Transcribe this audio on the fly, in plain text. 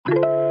Simply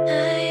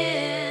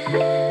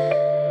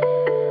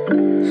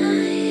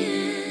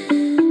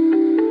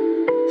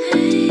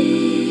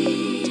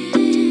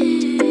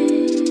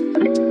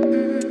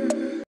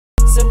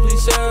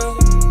Shell,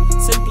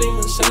 Simply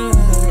Michelle.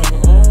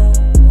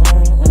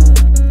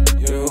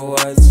 You're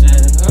watching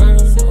her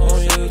on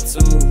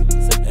YouTube,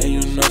 and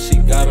you know she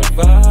got a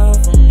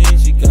vibe for me,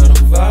 she got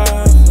a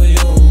vibe for you.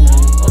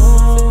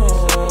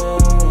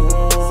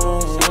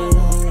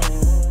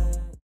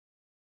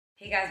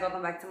 Hey guys,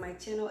 welcome back to my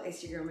channel.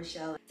 It's your girl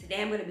Michelle.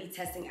 Today I'm going to be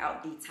testing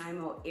out the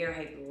TYMO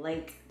AIRHYPE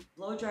LITE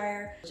blow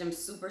dryer, which I'm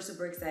super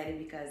excited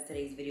because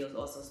today's video is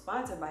also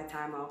sponsored by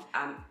TYMO.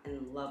 I'm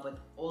in love with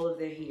all of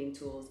their heating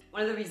tools.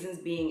 One of the reasons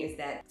being is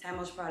that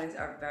TYMO's products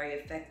are very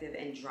effective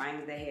in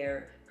drying the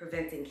hair,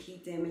 preventing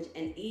heat damage,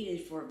 and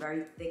aided for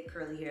very thick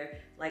curly hair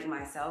like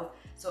myself.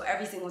 So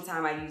every single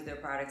time I use their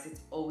products, it's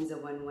always a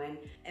win-win.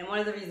 And one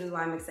of the reasons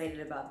why I'm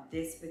excited about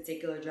this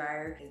particular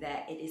dryer is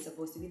that it is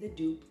supposed to be the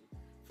dupe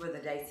for the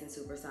Dyson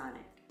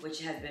Supersonic,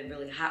 which has been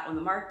really hot on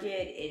the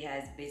market. It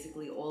has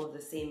basically all of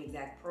the same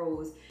exact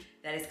pros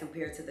that is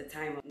compared to the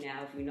TYMO.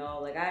 Now, if you know,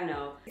 like I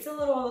know, it's a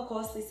little on the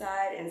costly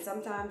side, and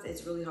sometimes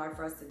it's really hard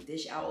for us to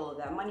dish out all of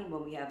that money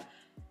when we have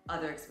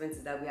other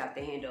expenses that we have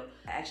to handle.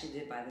 I actually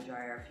did buy the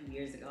dryer a few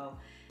years ago.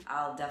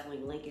 I'll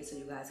definitely link it so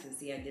you guys can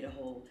see I did a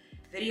whole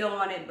video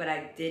on it, but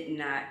I did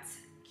not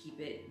keep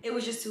it. It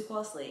was just too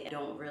costly. I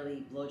don't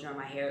really blow dry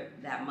my hair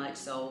that much,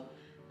 so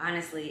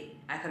honestly,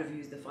 I could have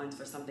used the funds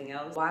for something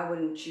else. Why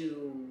wouldn't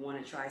you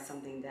want to try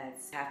something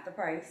that's half the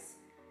price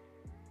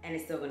and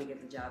it's still gonna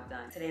get the job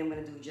done? Today I'm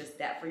gonna do just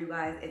that for you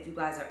guys. If you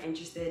guys are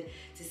interested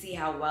to see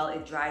how well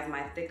it dries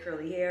my thick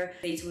curly hair,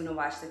 stay tuned and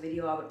watch the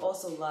video. I would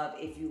also love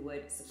if you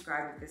would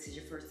subscribe if this is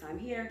your first time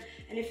here.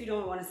 And if you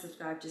don't wanna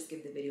subscribe, just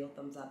give the video a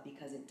thumbs up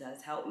because it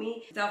does help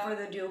me. Without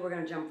further ado, we're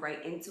gonna jump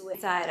right into it.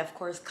 Inside, of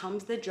course,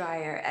 comes the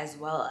dryer as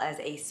well as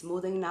a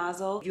smoothing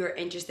nozzle. If you're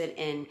interested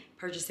in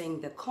purchasing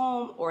the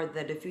comb or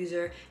the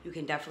diffuser, you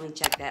can definitely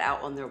check that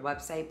out on their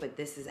website, but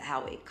this is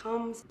how it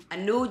comes. A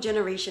new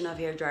generation of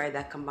hair dryer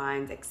that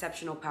combines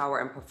exceptional power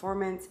and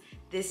performance.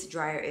 This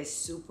dryer is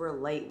super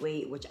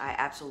lightweight, which I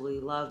absolutely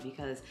love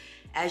because,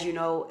 as you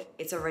know,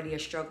 it's already a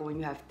struggle when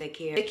you have thick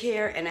hair. Thick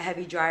hair and a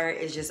heavy dryer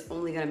is just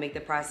only gonna make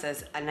the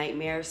process a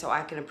nightmare, so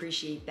I can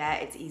appreciate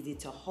that. It's easy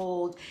to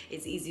hold,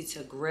 it's easy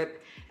to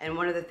grip, and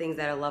one of the things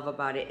that I love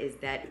about it is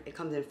that it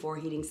comes in 4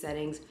 heating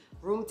settings: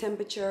 room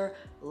temperature,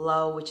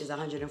 low, which is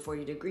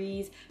 140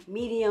 degrees,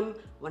 medium,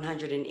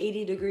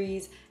 180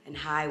 degrees, and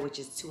high, which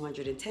is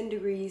 210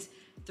 degrees.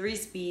 3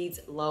 speeds: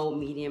 low,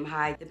 medium,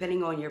 high,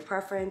 depending on your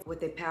preference,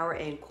 with a power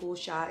and cool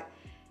shot,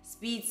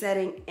 speed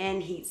setting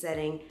and heat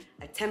setting,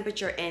 a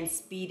temperature and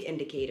speed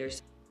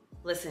indicators.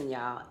 Listen,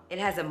 y'all, it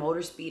has a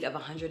motor speed of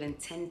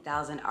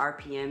 110,000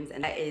 RPMs,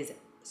 and that is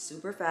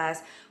super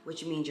fast,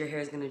 which means your hair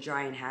is gonna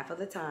dry in half of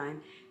the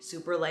time.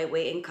 Super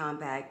lightweight and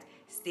compact,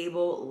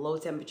 stable, low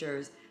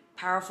temperatures,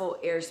 powerful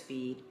air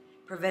speed,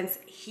 prevents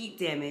heat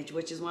damage,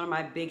 which is one of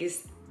my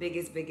biggest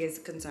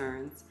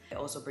concerns. It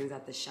also brings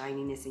out the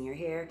shininess in your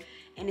hair,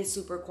 and it's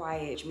super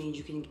quiet, which means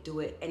you can do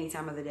it any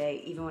time of the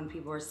day, even when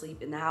people are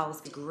asleep in the house.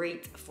 It's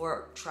great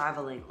for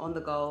traveling on the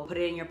go. Put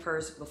it in your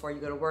purse before you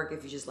go to work,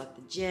 if you just left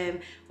the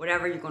gym,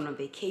 whatever, you're going on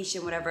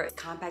vacation, whatever. It's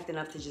compact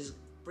enough to just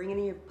bring it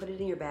in put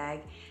it in your bag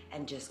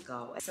and just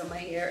go. So my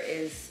hair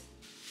is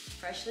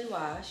freshly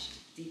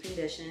washed, deep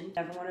conditioned.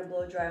 Never want to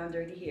blow dry on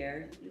dirty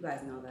hair. You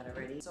guys know that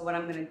already. So what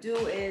I'm gonna do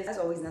is, as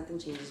always, nothing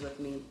changes with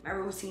me. My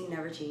routine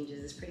never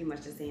changes. It's pretty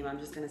much the same. I'm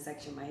just gonna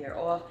section my hair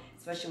off.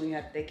 Especially when you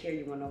have thick hair,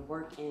 you wanna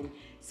work in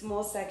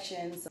small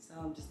sections. So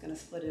I'm just gonna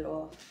split it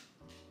off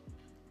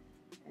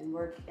and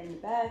work in the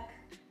back.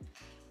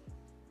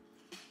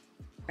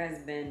 It has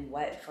been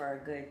wet for a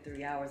good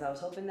 3 hours. I was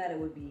hoping that it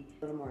would be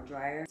a little more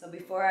drier. So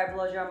before I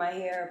blow dry my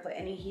hair or put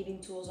any heating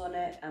tools on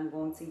it, I'm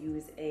going to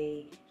use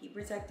a heat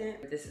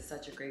protectant. This is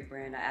such a great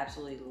brand. I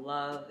absolutely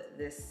love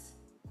this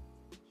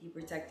heat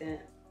protectant.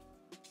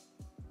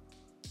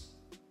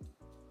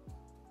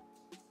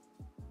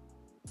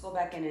 Go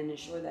back in and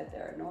ensure that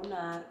there are no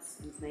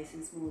knots. It's nice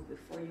and smooth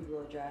before you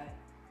blow dry.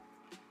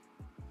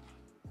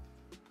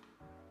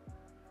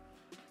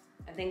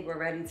 I think we're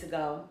ready to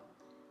go.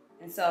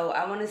 And so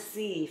I want to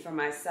see for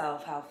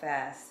myself how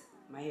fast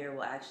my hair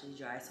will actually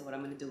dry. So what I'm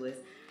going to do is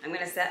I'm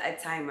going to set a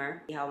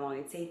timer, see how long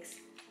it takes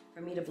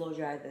for me to blow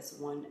dry this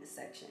one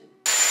section.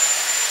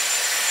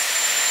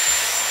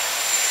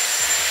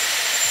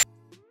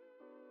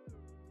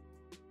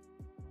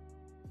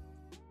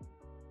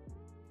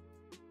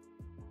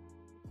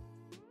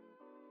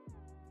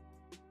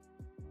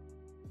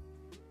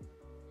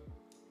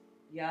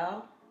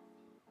 Y'all,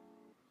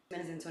 2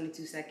 minutes and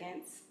 22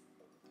 seconds.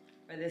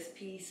 For this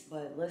piece,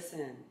 but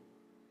listen,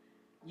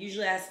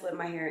 usually I split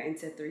my hair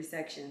into 3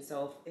 sections,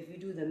 so if you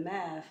do the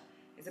math,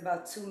 it's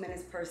about 2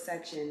 minutes per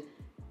section.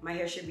 My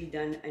hair should be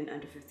done in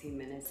under 15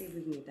 minutes. See if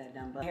we can get that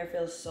done. But my hair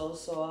feels so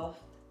soft,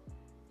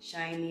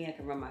 shiny. I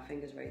can run my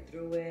fingers right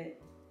through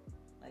it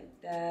like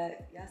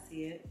that. Y'all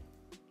see it?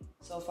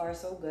 So far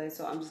so good.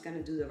 So I'm just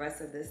gonna do the rest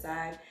of this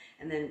side,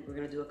 and then we're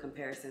gonna do a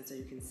comparison so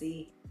you can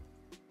see.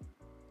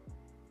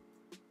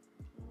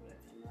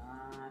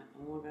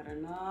 Oh, I gotta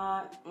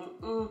not.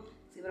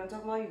 See what I'm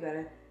talking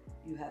about?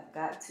 You have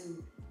got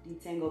to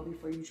detangle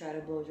before you try to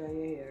blow dry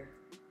your hair.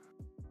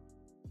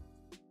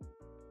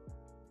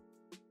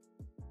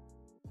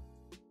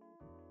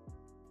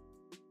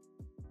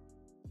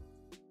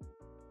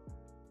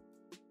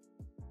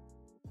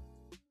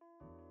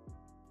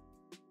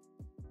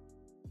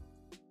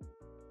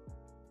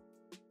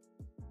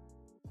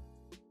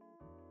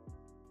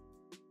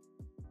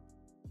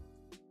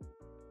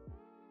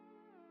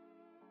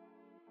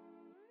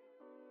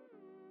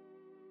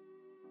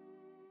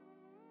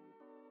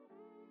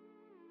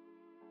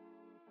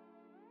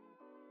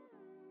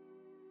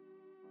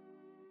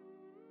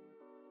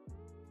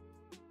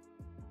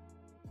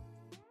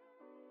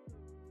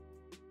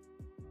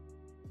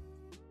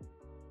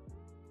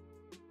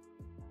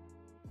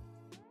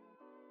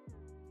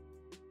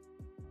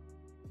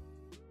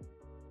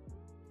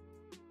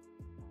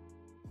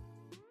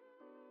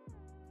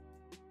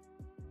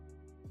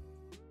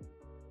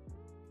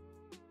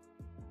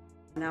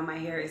 Now my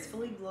hair is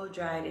fully blow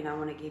dried and I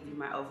want to give you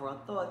my overall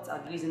thoughts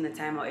of using the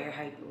TYMO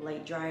AIRHYPE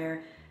Light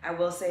Dryer. I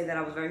will say that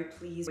I was very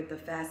pleased with the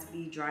fast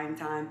speed drying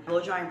time. The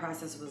blow drying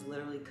process was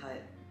literally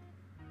cut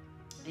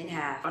in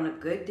half. On a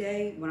good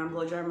day, when I'm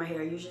blow drying my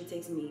hair, it usually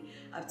takes me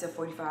up to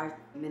 45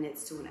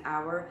 minutes to an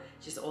hour.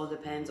 Just all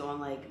depends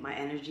on like my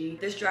energy.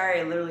 This dryer,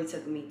 it literally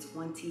took me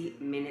 20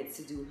 minutes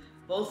to do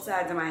both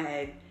sides of my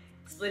head,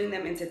 splitting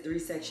them into 3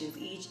 sections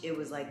each. It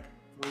was like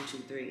 1, 2,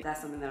 3.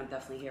 That's something that I'm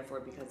definitely here for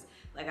because,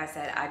 like I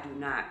said, I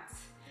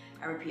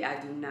repeat, I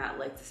do not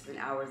like to spend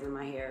hours in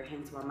my hair,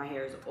 hence why my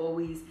hair is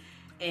always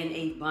in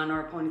a bun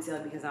or a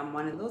ponytail because I'm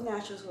one of those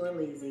naturals who are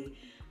lazy.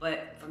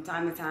 But from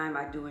time to time,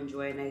 I do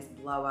enjoy a nice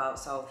blowout.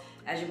 So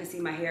as you can see,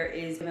 my hair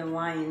is in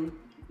lion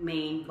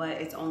mane, but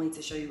it's only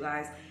to show you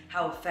guys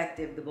how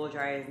effective the blow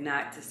dryer is,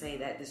 not to say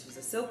that this was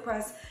a silk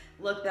press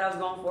look that I was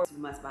going for. You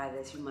must buy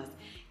this, you must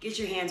get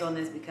your hands on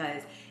this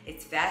because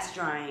it's fast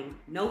drying,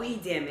 no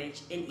heat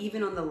damage, and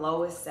even on the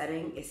lowest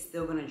setting, it's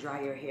still gonna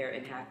dry your hair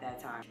in half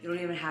that time. You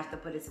don't even have to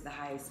put it to the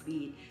highest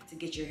speed to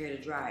get your hair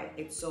to dry.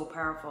 It's so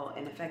powerful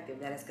and effective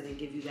that it's gonna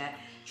give you that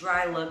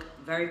dry look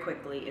very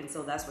quickly, and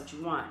so that's what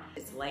you want.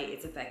 It's light,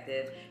 it's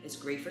effective, it's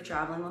great for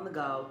traveling on the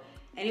go.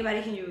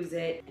 Anybody can use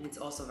it, and it's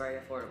also very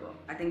affordable.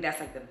 I think that's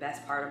like the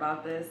best part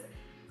about this,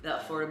 the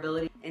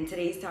affordability. In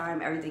today's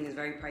time, everything is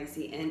very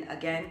pricey. And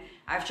again,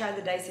 I've tried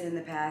the Dyson in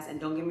the past,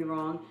 and don't get me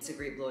wrong, it's a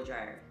great blow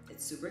dryer.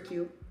 It's super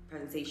cute,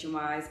 presentation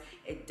wise.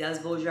 It does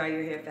blow dry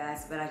your hair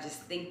fast, but I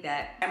just think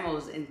that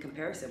TYMO's in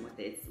comparison with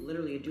it. It's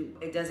literally a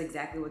dupe. It does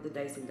exactly what the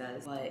Dyson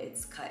does, but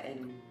it's cut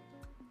in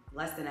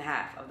less than a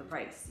half of the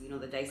price. You know,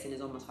 the Dyson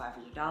is almost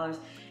 $500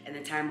 and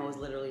the TYMO is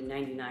literally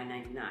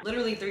 $99.99.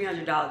 Literally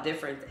 $300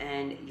 difference,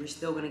 and you're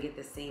still gonna get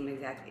the same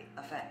exact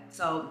effect.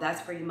 So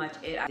that's pretty much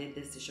it. I did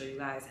this to show you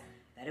guys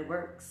that it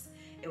works.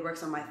 It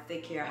works on my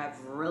thick hair. I have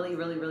really,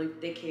 really, really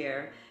thick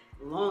hair,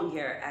 long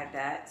hair at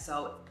that.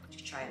 So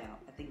try it out.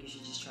 I think you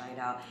should just try it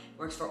out. It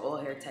works for all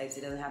hair types.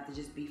 It doesn't have to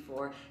just be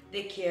for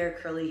thick hair,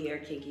 curly hair,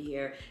 kinky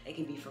hair. It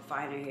can be for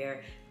finer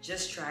hair.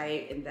 Just try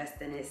it,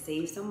 invest in it,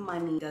 save some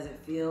money. It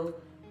doesn't feel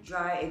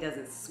dry, it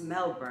doesn't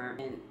smell burnt,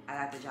 and I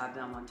got the job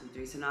done 1, 2,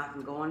 3. So now I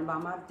can go on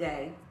about my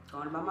day, go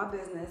on about my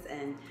business,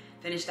 and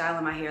finish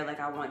styling my hair like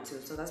I want to.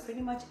 So that's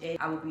pretty much it.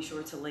 I will be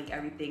sure to link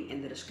everything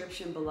in the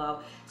description below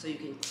so you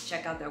can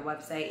check out their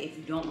website. If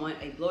you don't want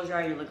a blow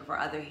dryer, you're looking for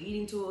other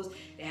heating tools,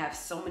 they have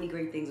so many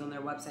great things on their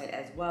website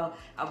as well.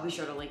 I'll be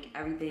sure to link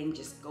everything.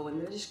 Just go in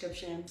the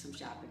description, some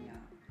shopping, y'all.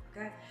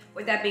 Okay.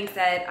 With that being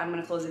said, I'm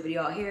gonna close the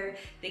video out here.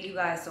 Thank you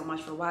guys so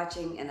much for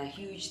watching, and a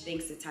huge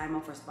thanks to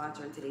TYMO for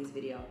sponsoring today's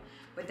video.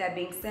 With that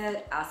being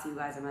said, I'll see you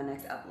guys in my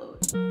next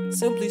upload.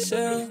 Simply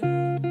Shell,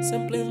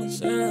 simply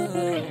Michelle.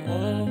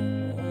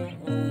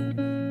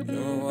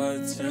 You're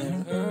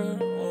watching her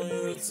on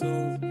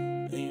YouTube.